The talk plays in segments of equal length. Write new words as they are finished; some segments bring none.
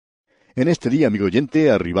En este día, amigo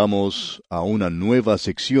oyente, arribamos a una nueva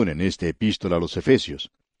sección en esta epístola a los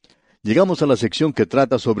Efesios. Llegamos a la sección que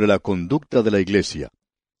trata sobre la conducta de la iglesia.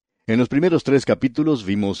 En los primeros 3 capítulos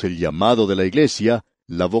vimos el llamado de la iglesia,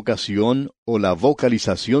 la vocación o la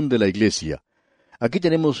vocalización de la iglesia. Aquí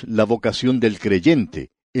tenemos la vocación del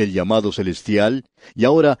creyente, el llamado celestial, y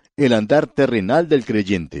ahora el andar terrenal del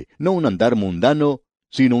creyente, no un andar mundano,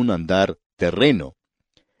 sino un andar terreno.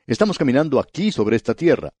 Estamos caminando aquí sobre esta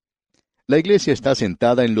tierra. La iglesia está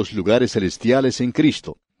sentada en los lugares celestiales en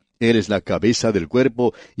Cristo. Él es la cabeza del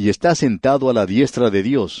cuerpo y está sentado a la diestra de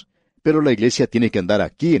Dios. Pero la iglesia tiene que andar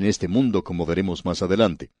aquí en este mundo, como veremos más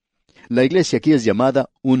adelante. La iglesia aquí es llamada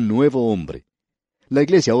un nuevo hombre. La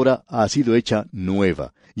iglesia ahora ha sido hecha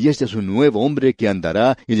nueva, y este es un nuevo hombre que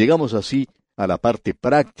andará, y llegamos así a la parte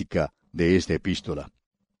práctica de esta epístola.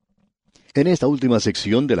 En esta última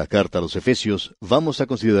sección de la carta a los Efesios vamos a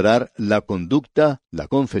considerar la conducta, la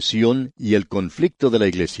confesión y el conflicto de la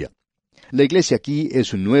iglesia. La iglesia aquí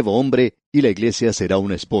es un nuevo hombre y la iglesia será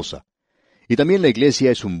una esposa. Y también la iglesia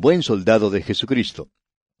es un buen soldado de Jesucristo.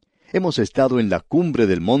 Hemos estado en la cumbre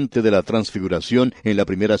del monte de la transfiguración en la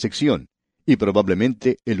primera sección, y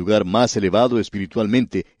probablemente el lugar más elevado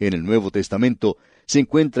espiritualmente en el Nuevo Testamento se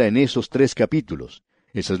encuentra en esos 3 capítulos.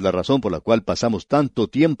 Esa es la razón por la cual pasamos tanto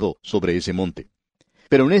tiempo sobre ese monte.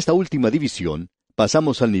 Pero en esta última división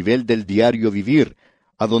pasamos al nivel del diario vivir,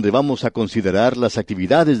 a donde vamos a considerar las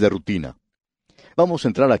actividades de rutina. Vamos a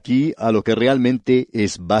entrar aquí a lo que realmente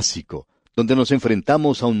es básico, donde nos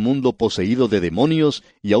enfrentamos a un mundo poseído de demonios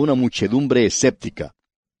y a una muchedumbre escéptica.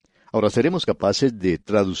 Ahora, ¿seremos capaces de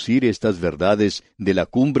traducir estas verdades de la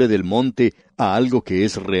cumbre del monte a algo que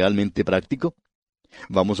es realmente práctico?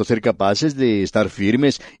 ¿Vamos a ser capaces de estar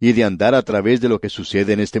firmes y de andar a través de lo que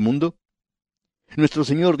sucede en este mundo? Nuestro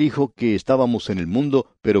Señor dijo que estábamos en el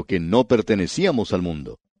mundo, pero que no pertenecíamos al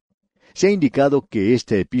mundo. Se ha indicado que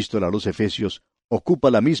esta epístola a los Efesios ocupa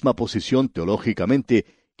la misma posición teológicamente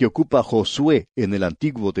que ocupa Josué en el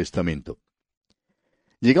Antiguo Testamento.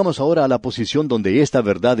 Llegamos ahora a la posición donde esta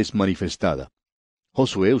verdad es manifestada.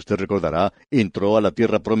 Josué, usted recordará, entró a la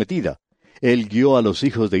tierra prometida. Él guió a los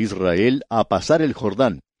hijos de Israel a pasar el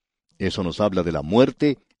Jordán. Eso nos habla de la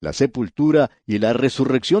muerte, la sepultura y la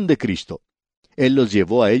resurrección de Cristo. Él los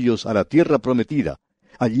llevó a ellos a la tierra prometida.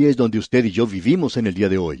 Allí es donde usted y yo vivimos en el día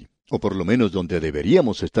de hoy, o por lo menos donde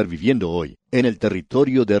deberíamos estar viviendo hoy, en el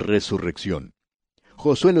territorio de resurrección.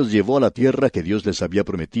 Josué los llevó a la tierra que Dios les había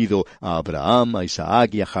prometido a Abraham, a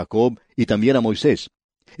Isaac y a Jacob, y también a Moisés.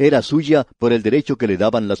 Era suya por el derecho que le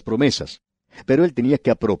daban las promesas. Pero él tenía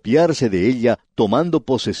que apropiarse de ella tomando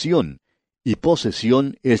posesión, y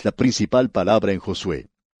posesión es la principal palabra en Josué.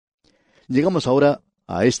 Llegamos ahora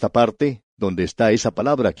a esta parte donde está esa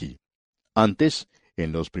palabra aquí. Antes,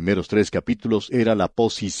 en los primeros 3 capítulos, era la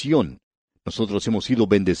posición. Nosotros hemos sido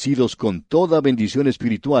bendecidos con toda bendición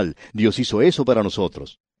espiritual. Dios hizo eso para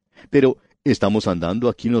nosotros. Pero, ¿estamos andando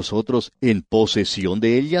aquí nosotros en posesión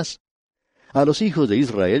de ellas? A los hijos de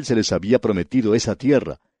Israel se les había prometido esa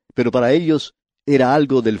tierra, pero para ellos era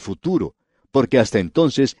algo del futuro, porque hasta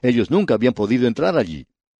entonces ellos nunca habían podido entrar allí.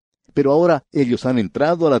 Pero ahora ellos han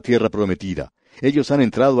entrado a la tierra prometida. Ellos han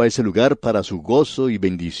entrado a ese lugar para su gozo y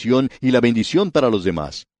bendición y la bendición para los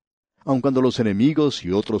demás. Aun cuando los enemigos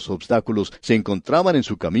y otros obstáculos se encontraban en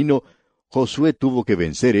su camino, Josué tuvo que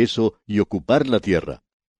vencer eso y ocupar la tierra.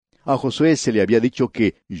 A Josué se le había dicho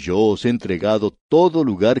que yo os he entregado todo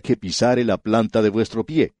lugar que pisare la planta de vuestro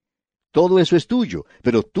pie. Todo eso es tuyo,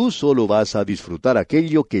 pero tú solo vas a disfrutar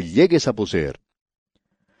aquello que llegues a poseer.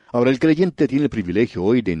 Ahora el creyente tiene el privilegio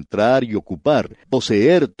hoy de entrar y ocupar,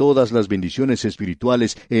 poseer todas las bendiciones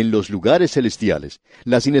espirituales en los lugares celestiales,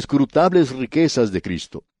 las inescrutables riquezas de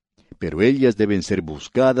Cristo. Pero ellas deben ser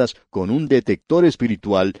buscadas con un detector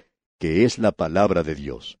espiritual que es la palabra de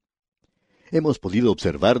Dios. Hemos podido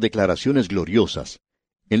observar declaraciones gloriosas.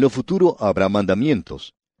 En lo futuro habrá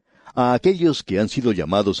mandamientos. A aquellos que han sido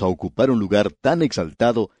llamados a ocupar un lugar tan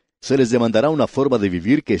exaltado, se les demandará una forma de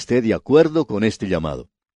vivir que esté de acuerdo con este llamado.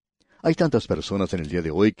 Hay tantas personas en el día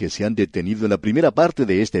de hoy que se han detenido en la primera parte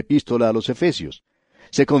de esta epístola a los Efesios.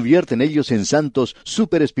 Se convierten ellos en santos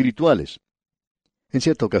superespirituales. En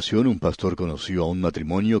cierta ocasión, un pastor conoció a un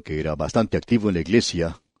matrimonio que era bastante activo en la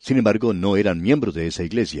iglesia, sin embargo, no eran miembros de esa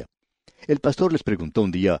iglesia. El pastor les preguntó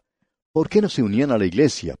un día, ¿por qué no se unían a la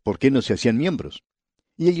iglesia? ¿Por qué no se hacían miembros?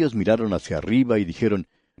 Y ellos miraron hacia arriba y dijeron,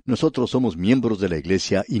 nosotros somos miembros de la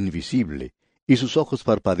iglesia invisible, y sus ojos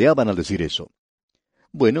parpadeaban al decir eso.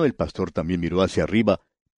 Bueno, el pastor también miró hacia arriba,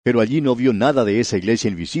 pero allí no vio nada de esa iglesia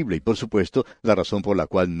invisible, y por supuesto, la razón por la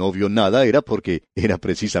cual no vio nada era porque era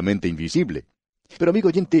precisamente invisible. Pero amigo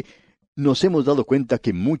oyente, nos hemos dado cuenta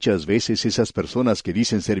que muchas veces esas personas que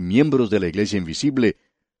dicen ser miembros de la iglesia invisible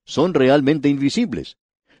son realmente invisibles.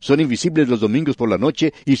 Son invisibles los domingos por la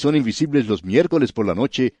noche y son invisibles los miércoles por la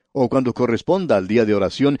noche o cuando corresponda al día de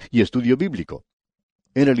oración y estudio bíblico.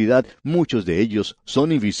 En realidad, muchos de ellos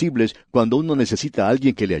son invisibles cuando uno necesita a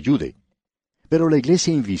alguien que le ayude. Pero la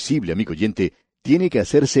iglesia invisible, amigo oyente, tiene que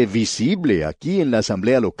hacerse visible aquí en la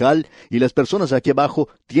asamblea local y las personas aquí abajo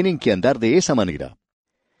tienen que andar de esa manera.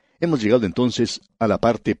 Hemos llegado entonces a la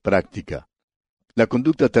parte práctica. La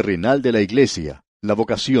conducta terrenal de la iglesia, la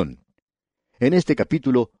vocación. En este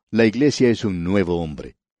capítulo, la iglesia es un nuevo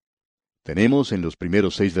hombre. Tenemos en los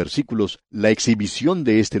primeros 6 versículos la exhibición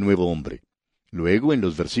de este nuevo hombre. Luego, en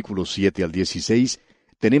los versículos 7 al 16,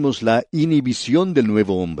 tenemos la inhibición del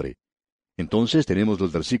nuevo hombre. Entonces tenemos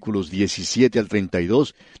los versículos 17 al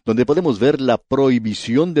 32, donde podemos ver la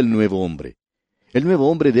prohibición del nuevo hombre. El nuevo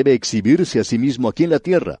hombre debe exhibirse a sí mismo aquí en la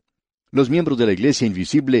tierra. Los miembros de la iglesia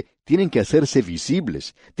invisible tienen que hacerse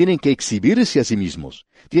visibles, tienen que exhibirse a sí mismos,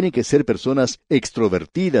 tienen que ser personas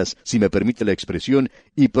extrovertidas, si me permite la expresión,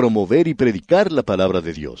 y promover y predicar la palabra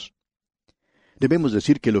de Dios. Debemos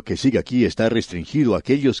decir que lo que sigue aquí está restringido a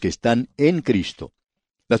aquellos que están en Cristo.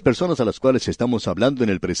 Las personas a las cuales estamos hablando en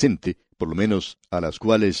el presente, por lo menos a las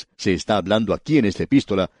cuales se está hablando aquí en esta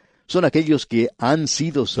epístola, son aquellos que han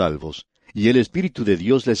sido salvos, y el Espíritu de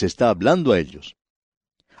Dios les está hablando a ellos.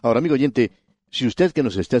 Ahora, amigo oyente, si usted que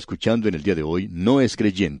nos está escuchando en el día de hoy no es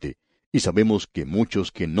creyente, y sabemos que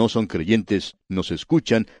muchos que no son creyentes nos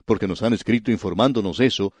escuchan porque nos han escrito informándonos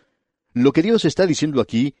eso, lo que Dios está diciendo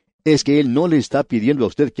aquí es que Él no le está pidiendo a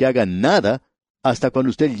usted que haga nada hasta cuando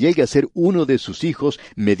usted llegue a ser uno de sus hijos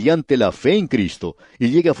mediante la fe en Cristo y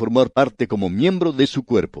llegue a formar parte como miembro de su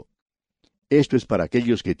cuerpo. Esto es para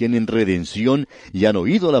aquellos que tienen redención y han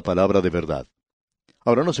oído la palabra de verdad.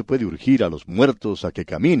 Ahora no se puede urgir a los muertos a que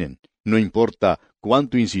caminen, no importa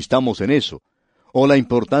cuánto insistamos en eso, o la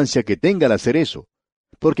importancia que tenga el hacer eso,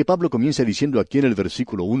 porque Pablo comienza diciendo aquí en el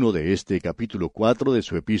versículo 1 de este capítulo 4 de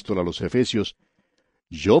su epístola a los Efesios: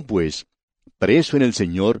 Yo pues, preso en el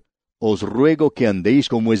Señor, os ruego que andéis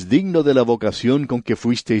como es digno de la vocación con que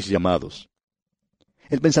fuisteis llamados.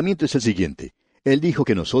 El pensamiento es el siguiente. Él dijo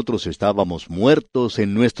que nosotros estábamos muertos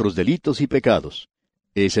en nuestros delitos y pecados.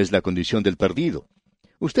 Esa es la condición del perdido.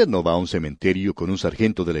 Usted no va a un cementerio con un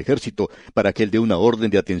sargento del ejército para que él dé una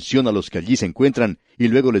orden de atención a los que allí se encuentran y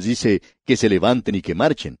luego les dice que se levanten y que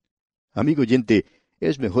marchen. Amigo oyente,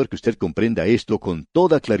 es mejor que usted comprenda esto con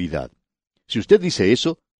toda claridad. Si usted dice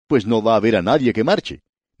eso, pues no va a haber a nadie que marche.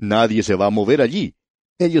 Nadie se va a mover allí.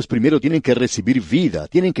 Ellos primero tienen que recibir vida,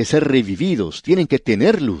 tienen que ser revividos, tienen que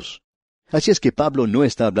tener luz. Así es que Pablo no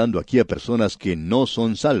está hablando aquí a personas que no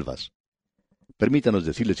son salvas. Permítanos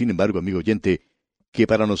decirle, sin embargo, amigo oyente, que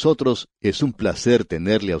para nosotros es un placer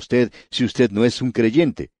tenerle a usted si usted no es un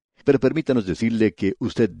creyente. Pero permítanos decirle que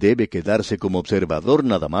usted debe quedarse como observador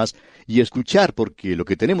nada más y escuchar, porque lo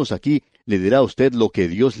que tenemos aquí le dirá a usted lo que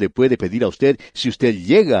Dios le puede pedir a usted si usted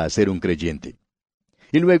llega a ser un creyente.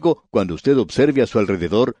 Y luego, cuando usted observe a su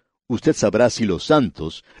alrededor, usted sabrá si los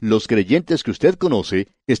santos, los creyentes que usted conoce,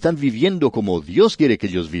 están viviendo como Dios quiere que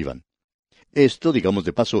ellos vivan. Esto, digamos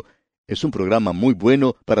de paso, es un programa muy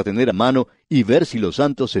bueno para tener a mano y ver si los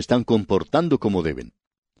santos se están comportando como deben.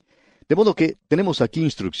 De modo que tenemos aquí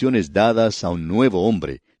instrucciones dadas a un nuevo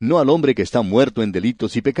hombre, no al hombre que está muerto en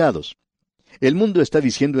delitos y pecados. El mundo está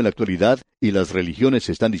diciendo en la actualidad, y las religiones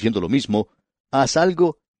están diciendo lo mismo: haz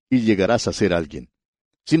algo y llegarás a ser alguien.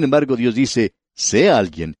 Sin embargo, Dios dice: sé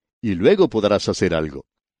alguien, y luego podrás hacer algo.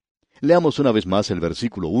 Leamos una vez más el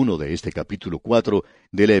versículo 1 de este capítulo 4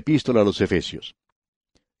 de la epístola a los Efesios.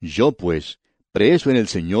 Yo pues, preso en el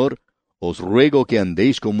Señor, os ruego que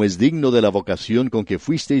andéis como es digno de la vocación con que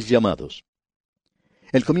fuisteis llamados.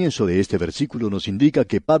 El comienzo de este versículo nos indica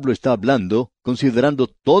que Pablo está hablando, considerando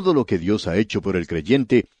todo lo que Dios ha hecho por el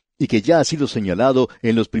creyente y que ya ha sido señalado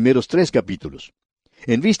en los primeros 3 capítulos.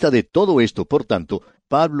 En vista de todo esto, por tanto,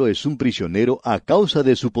 Pablo es un prisionero a causa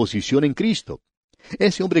de su posición en Cristo.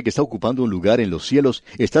 Ese hombre que está ocupando un lugar en los cielos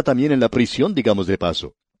está también en la prisión, digamos de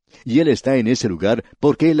paso. Y él está en ese lugar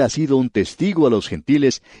porque él ha sido un testigo a los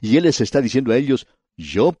gentiles y él les está diciendo a ellos: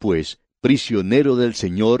 yo pues, prisionero del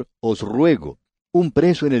Señor, os ruego. Un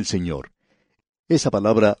preso en el Señor. Esa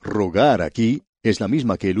palabra rogar aquí es la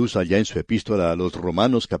misma que él usa ya en su epístola a los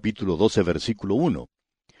Romanos capítulo 12 versículo 1.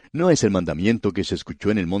 No es el mandamiento que se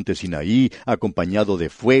escuchó en el monte Sinaí, acompañado de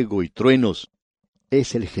fuego y truenos.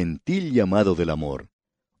 Es el gentil llamado del amor.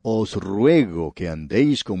 Os ruego que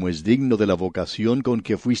andéis como es digno de la vocación con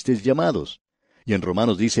que fuisteis llamados. Y en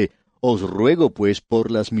Romanos dice: Os ruego, pues,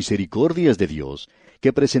 por las misericordias de Dios,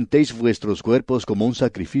 que presentéis vuestros cuerpos como un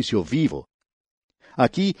sacrificio vivo.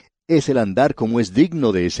 Aquí es el andar como es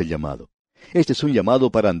digno de ese llamado. Este es un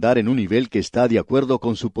llamado para andar en un nivel que está de acuerdo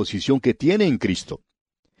con su posición que tiene en Cristo.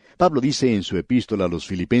 Pablo dice en su epístola a los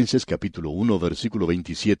Filipenses, capítulo 1, versículo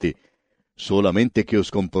 27, «Solamente que os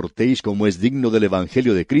comportéis como es digno del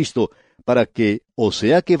Evangelio de Cristo, para que, o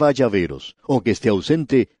sea que vaya a veros, o que esté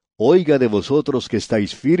ausente, oiga de vosotros que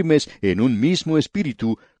estáis firmes en un mismo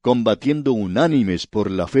espíritu, combatiendo unánimes por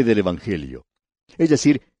la fe del Evangelio». Es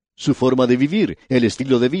decir, su forma de vivir, el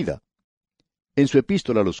estilo de vida. En su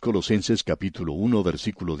epístola a los Colosenses, capítulo 1,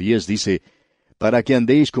 versículo 10, dice, «Para que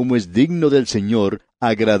andéis como es digno del Señor,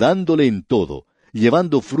 agradándole en todo,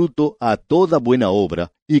 llevando fruto a toda buena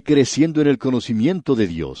obra, y creciendo en el conocimiento de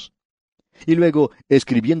Dios». Y luego,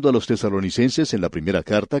 escribiendo a los tesalonicenses en la primera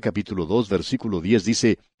carta, capítulo 2, versículo 10,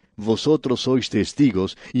 dice, «Vosotros sois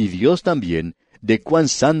testigos, y Dios también, de cuán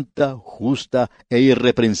santa, justa e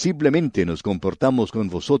irreprensiblemente nos comportamos con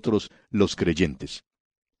vosotros los creyentes».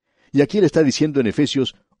 Y aquí le está diciendo en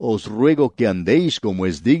Efesios, «Os ruego que andéis como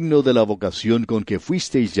es digno de la vocación con que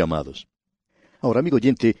fuisteis llamados». Ahora, amigo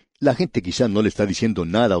oyente, la gente quizá no le está diciendo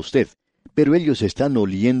nada a usted, pero ellos están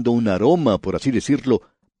oliendo un aroma, por así decirlo,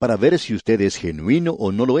 para ver si usted es genuino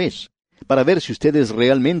o no lo es, para ver si usted es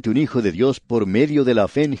realmente un hijo de Dios por medio de la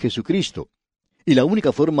fe en Jesucristo. Y la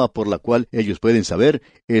única forma por la cual ellos pueden saber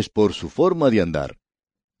es por su forma de andar.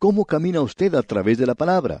 ¿Cómo camina usted a través de la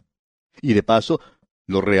palabra? Y de paso,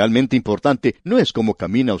 lo realmente importante no es cómo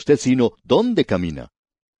camina usted, sino dónde camina.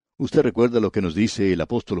 Usted recuerda lo que nos dice el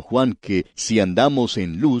apóstol Juan, que si andamos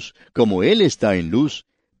en luz, como Él está en luz,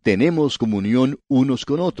 tenemos comunión unos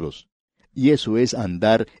con otros. Y eso es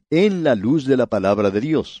andar en la luz de la palabra de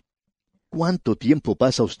Dios. ¿Cuánto tiempo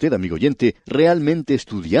pasa usted, amigo oyente, realmente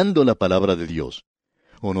estudiando la palabra de Dios?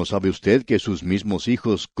 ¿O no sabe usted que sus mismos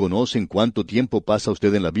hijos conocen cuánto tiempo pasa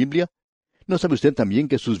usted en la Biblia? ¿No sabe usted también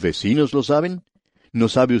que sus vecinos lo saben? ¿No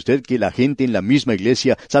sabe usted que la gente en la misma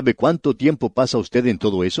iglesia sabe cuánto tiempo pasa usted en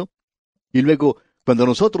todo eso? Y luego, cuando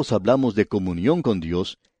nosotros hablamos de comunión con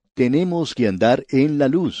Dios, tenemos que andar en la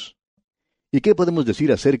luz. ¿Y qué podemos decir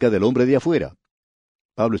acerca del hombre de afuera?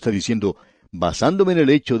 Pablo está diciendo, basándome en el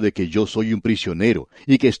hecho de que yo soy un prisionero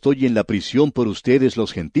y que estoy en la prisión por ustedes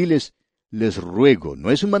los gentiles, les ruego,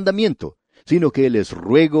 no es un mandamiento, sino que les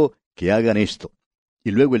ruego que hagan esto. Y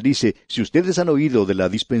luego él dice, si ustedes han oído de la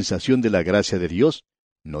dispensación de la gracia de Dios,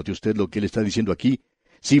 note usted lo que él está diciendo aquí,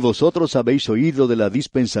 si vosotros habéis oído de la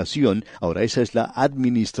dispensación, ahora esa es la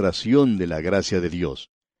administración de la gracia de Dios.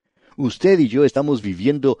 Usted y yo estamos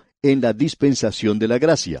viviendo en la dispensación de la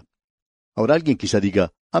gracia. Ahora alguien quizá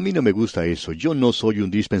diga, a mí no me gusta eso, yo no soy un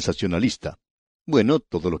dispensacionalista. Bueno,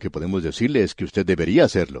 todo lo que podemos decirle es que usted debería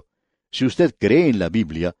hacerlo. Si usted cree en la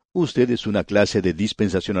Biblia, usted es una clase de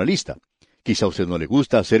dispensacionalista. Quizá a usted no le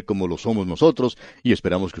gusta hacer como lo somos nosotros, y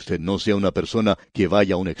esperamos que usted no sea una persona que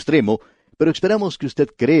vaya a un extremo, pero esperamos que usted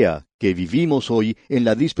crea que vivimos hoy en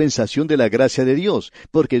la dispensación de la gracia de Dios,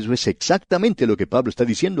 porque eso es exactamente lo que Pablo está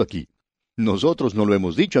diciendo aquí. Nosotros no lo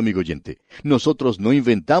hemos dicho, amigo oyente. Nosotros no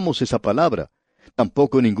inventamos esa palabra.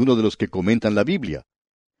 Tampoco ninguno de los que comentan la Biblia.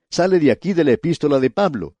 Sale de aquí de la epístola de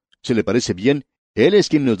Pablo. ¿Se le parece bien? Él es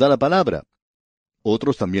quien nos da la palabra.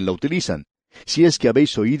 Otros también la utilizan. Si es que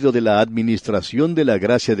habéis oído de la administración de la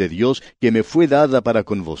gracia de Dios que me fue dada para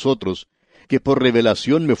con vosotros, que por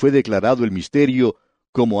revelación me fue declarado el misterio,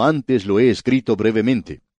 como antes lo he escrito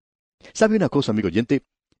brevemente. ¿Sabe una cosa, amigo oyente?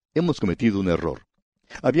 Hemos cometido un error.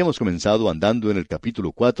 Habíamos comenzado andando en el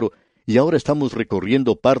capítulo 4 y ahora estamos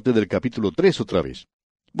recorriendo parte del capítulo 3 otra vez.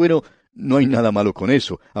 Bueno, no hay nada malo con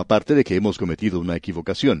eso, aparte de que hemos cometido una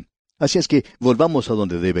equivocación. Así es que volvamos a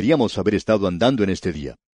donde deberíamos haber estado andando en este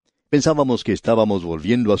día. Pensábamos que estábamos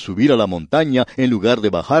volviendo a subir a la montaña en lugar de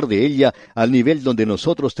bajar de ella al nivel donde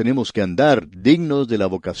nosotros tenemos que andar dignos de la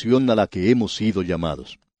vocación a la que hemos sido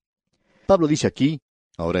llamados. Pablo dice aquí,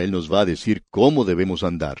 ahora él nos va a decir cómo debemos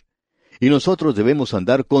andar. Y nosotros debemos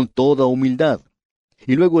andar con toda humildad.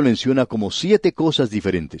 Y luego él menciona como 7 cosas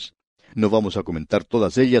diferentes. No vamos a comentar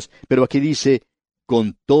todas ellas, pero aquí dice,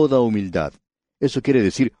 con toda humildad. Eso quiere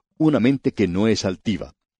decir una mente que no es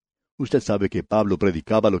altiva. Usted sabe que Pablo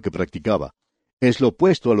predicaba lo que practicaba. Es lo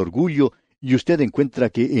opuesto al orgullo, y usted encuentra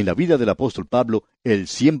que en la vida del apóstol Pablo, él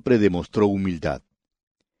siempre demostró humildad.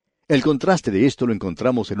 El contraste de esto lo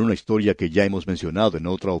encontramos en una historia que ya hemos mencionado en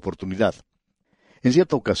otra oportunidad. En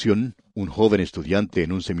cierta ocasión, un joven estudiante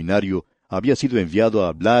en un seminario había sido enviado a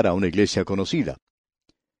hablar a una iglesia conocida.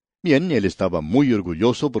 Bien, él estaba muy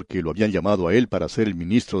orgulloso porque lo habían llamado a él para ser el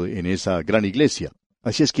ministro en esa gran iglesia.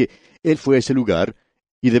 Así es que él fue a ese lugar,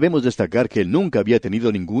 y debemos destacar que él nunca había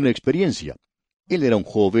tenido ninguna experiencia. Él era un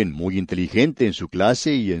joven muy inteligente en su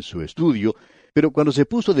clase y en su estudio, pero cuando se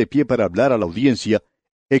puso de pie para hablar a la audiencia,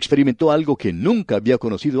 experimentó algo que nunca había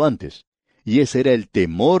conocido antes, y ese era el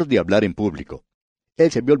temor de hablar en público.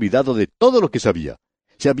 Él se había olvidado de todo lo que sabía.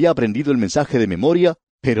 Se había aprendido el mensaje de memoria,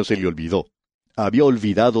 pero se le olvidó. Había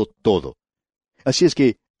olvidado todo. Así es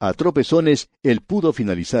que, a tropezones, él pudo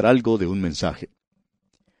finalizar algo de un mensaje.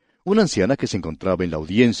 Una anciana que se encontraba en la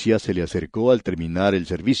audiencia se le acercó al terminar el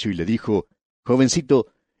servicio y le dijo, «Jovencito,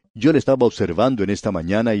 yo le estaba observando en esta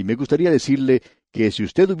mañana y me gustaría decirle que si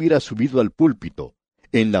usted hubiera subido al púlpito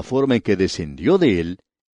en la forma en que descendió de él,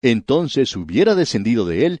 entonces hubiera descendido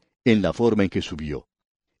de él en la forma en que subió.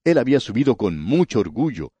 Él había subido con mucho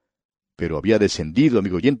orgullo, pero había descendido,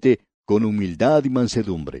 amigo oyente, con humildad y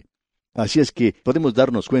mansedumbre. Así es que podemos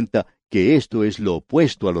darnos cuenta que esto es lo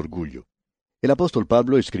opuesto al orgullo. El apóstol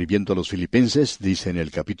Pablo, escribiendo a los Filipenses, dice en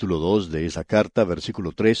el capítulo 2 de esa carta,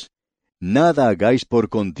 versículo 3, «Nada hagáis por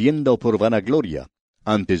contienda o por vanagloria,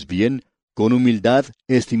 antes bien, con humildad,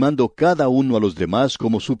 estimando cada uno a los demás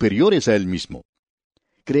como superiores a él mismo».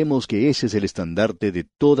 Creemos que ese es el estandarte de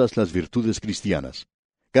todas las virtudes cristianas.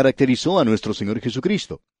 Caracterizó a nuestro Señor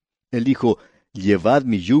Jesucristo. Él dijo, «Llevad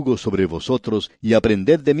mi yugo sobre vosotros y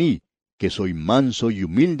aprended de mí, que soy manso y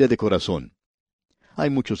humilde de corazón». Hay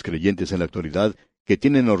muchos creyentes en la actualidad que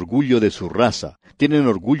tienen orgullo de su raza, tienen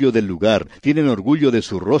orgullo del lugar, tienen orgullo de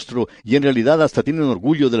su rostro y en realidad hasta tienen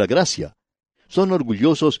orgullo de la gracia. Son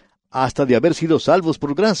orgullosos hasta de haber sido salvos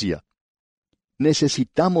por gracia.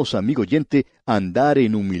 Necesitamos, amigo oyente, andar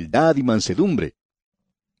en humildad y mansedumbre.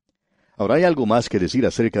 Ahora hay algo más que decir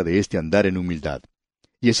acerca de este andar en humildad,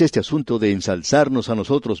 y es este asunto de ensalzarnos a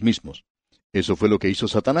nosotros mismos. Eso fue lo que hizo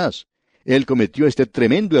Satanás. Él cometió este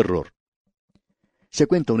tremendo error. Se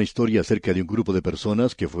cuenta una historia acerca de un grupo de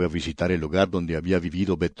personas que fue a visitar el lugar donde había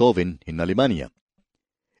vivido Beethoven en Alemania.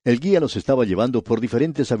 El guía los estaba llevando por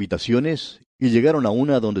diferentes habitaciones y llegaron a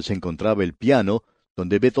una donde se encontraba el piano,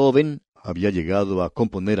 donde Beethoven había llegado a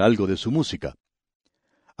componer algo de su música.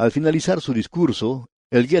 Al finalizar su discurso,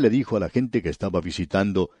 el guía le dijo a la gente que estaba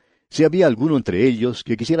visitando si había alguno entre ellos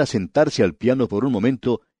que quisiera sentarse al piano por un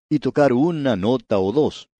momento y tocar una nota o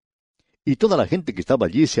dos. Y toda la gente que estaba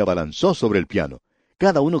allí se abalanzó sobre el piano.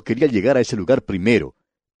 Cada uno quería llegar a ese lugar primero,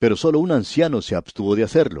 pero solo un anciano se abstuvo de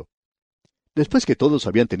hacerlo. Después que todos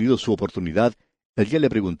habían tenido su oportunidad, el guía le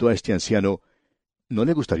preguntó a este anciano, «¿No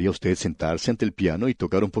le gustaría a usted sentarse ante el piano y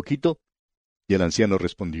tocar un poquito?» Y el anciano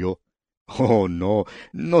respondió, «Oh, no,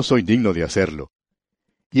 no soy digno de hacerlo».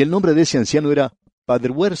 Y el nombre de ese anciano era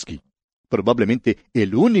Paderewski, probablemente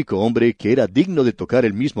el único hombre que era digno de tocar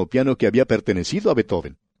el mismo piano que había pertenecido a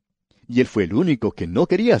Beethoven. Y él fue el único que no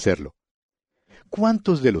quería hacerlo.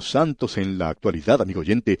 ¿Cuántos de los santos en la actualidad, amigo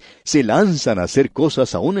oyente, se lanzan a hacer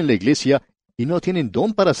cosas aún en la iglesia y no tienen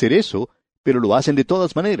don para hacer eso, pero lo hacen de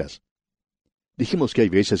todas maneras? Dijimos que hay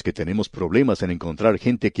veces que tenemos problemas en encontrar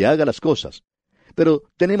gente que haga las cosas, pero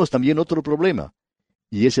tenemos también otro problema,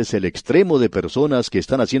 y ese es el extremo de personas que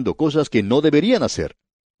están haciendo cosas que no deberían hacer.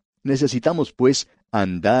 Necesitamos, pues,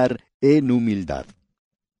 andar en humildad.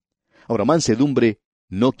 Ahora, mansedumbre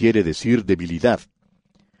no quiere decir debilidad.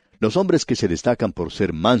 Los hombres que se destacan por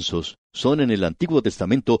ser mansos son en el Antiguo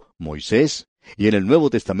Testamento Moisés y en el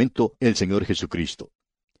Nuevo Testamento el Señor Jesucristo.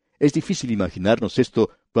 Es difícil imaginarnos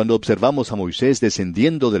esto cuando observamos a Moisés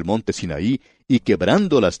descendiendo del monte Sinaí y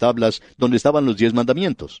quebrando las tablas donde estaban los 10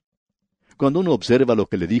 mandamientos. Cuando uno observa lo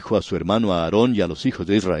que le dijo a su hermano Aarón y a los hijos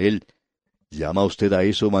de Israel, ¿llama usted a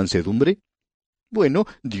eso mansedumbre? Bueno,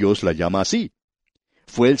 Dios la llama así.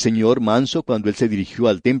 ¿Fue el Señor manso cuando Él se dirigió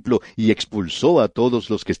al templo y expulsó a todos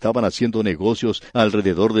los que estaban haciendo negocios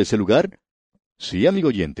alrededor de ese lugar? Sí, amigo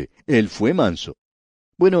oyente, Él fue manso.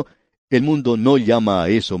 Bueno, el mundo no llama a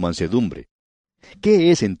eso mansedumbre.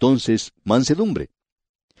 ¿Qué es entonces mansedumbre?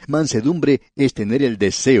 Mansedumbre es tener el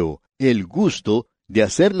deseo, el gusto de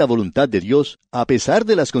hacer la voluntad de Dios a pesar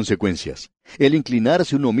de las consecuencias. El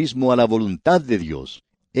inclinarse uno mismo a la voluntad de Dios.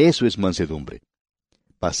 Eso es mansedumbre.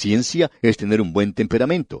 Paciencia es tener un buen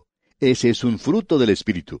temperamento. Ese es un fruto del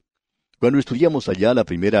Espíritu. Cuando estudiamos allá la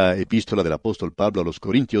primera epístola del apóstol Pablo a los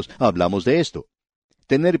Corintios, hablamos de esto.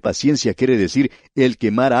 Tener paciencia quiere decir el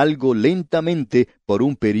quemar algo lentamente por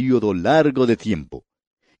un período largo de tiempo.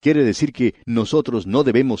 Quiere decir que nosotros no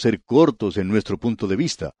debemos ser cortos en nuestro punto de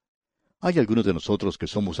vista. Hay algunos de nosotros que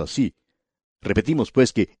somos así. Repetimos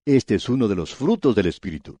pues que este es uno de los frutos del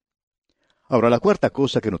Espíritu. Ahora, la cuarta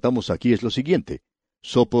cosa que notamos aquí es lo siguiente: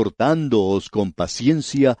 soportándoos con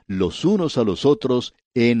paciencia los unos a los otros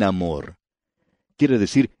en amor. Quiere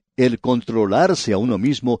decir, el controlarse a uno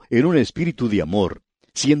mismo en un espíritu de amor,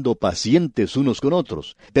 siendo pacientes unos con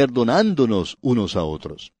otros, perdonándonos unos a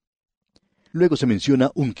otros. Luego se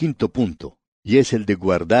menciona un quinto punto, y es el de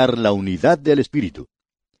guardar la unidad del Espíritu.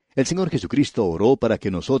 El Señor Jesucristo oró para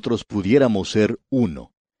que nosotros pudiéramos ser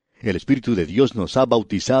uno. El Espíritu de Dios nos ha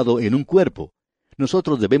bautizado en un cuerpo.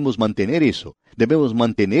 Nosotros debemos mantener eso, debemos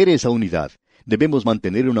mantener esa unidad, debemos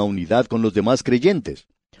mantener una unidad con los demás creyentes.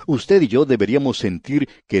 Usted y yo deberíamos sentir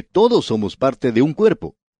que todos somos parte de un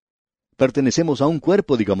cuerpo. Pertenecemos a un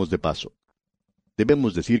cuerpo, digamos de paso.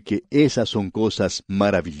 Debemos decir que esas son cosas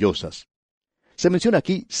maravillosas. Se menciona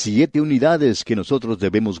aquí 7 unidades que nosotros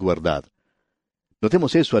debemos guardar.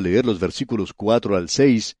 Notemos eso al leer los versículos 4 al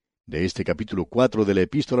 6 de este capítulo 4 de la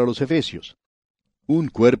epístola a los Efesios. Un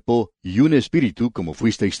cuerpo y un espíritu, como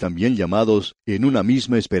fuisteis también llamados, en una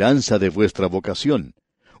misma esperanza de vuestra vocación.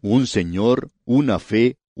 Un Señor, una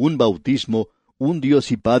fe, un bautismo, un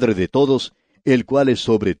Dios y Padre de todos, el cual es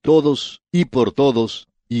sobre todos, y por todos,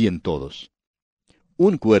 y en todos.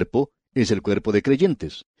 Un cuerpo es el cuerpo de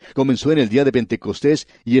creyentes. Comenzó en el día de Pentecostés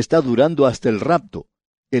y está durando hasta el rapto.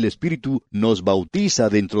 El Espíritu nos bautiza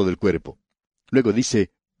dentro del cuerpo. Luego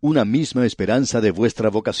dice, una misma esperanza de vuestra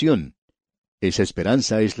vocación. Esa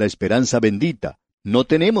esperanza es la esperanza bendita. No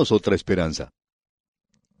tenemos otra esperanza.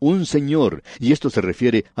 Un Señor, y esto se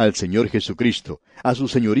refiere al Señor Jesucristo, a su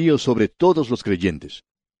señorío sobre todos los creyentes.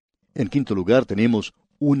 En quinto lugar tenemos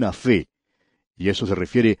una fe, y eso se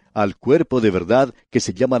refiere al cuerpo de verdad que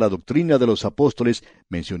se llama la doctrina de los apóstoles,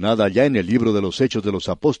 mencionada ya en el libro de los Hechos de los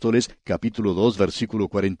Apóstoles, capítulo 2, versículo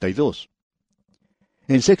 42.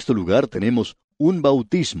 En sexto lugar tenemos un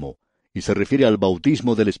bautismo, y se refiere al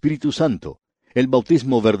bautismo del Espíritu Santo. El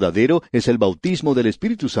bautismo verdadero es el bautismo del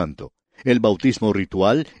Espíritu Santo. El bautismo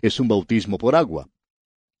ritual es un bautismo por agua.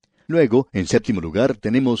 Luego, en séptimo lugar,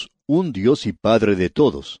 tenemos un Dios y Padre de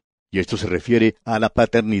todos. Y esto se refiere a la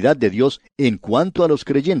paternidad de Dios en cuanto a los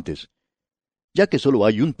creyentes. Ya que solo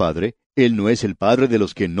hay un Padre, Él no es el Padre de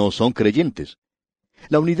los que no son creyentes.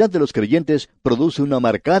 La unidad de los creyentes produce una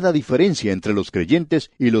marcada diferencia entre los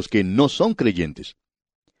creyentes y los que no son creyentes.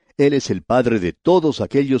 Él es el Padre de todos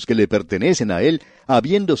aquellos que le pertenecen a Él,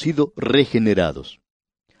 habiendo sido regenerados.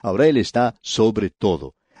 Ahora Él está sobre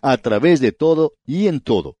todo, a través de todo y en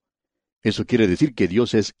todo. Eso quiere decir que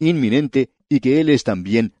Dios es inminente y que Él es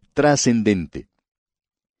también trascendente.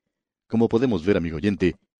 Como podemos ver, amigo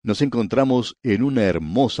oyente, nos encontramos en una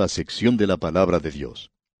hermosa sección de la palabra de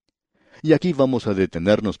Dios. Y aquí vamos a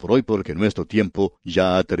detenernos por hoy porque nuestro tiempo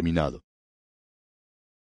ya ha terminado.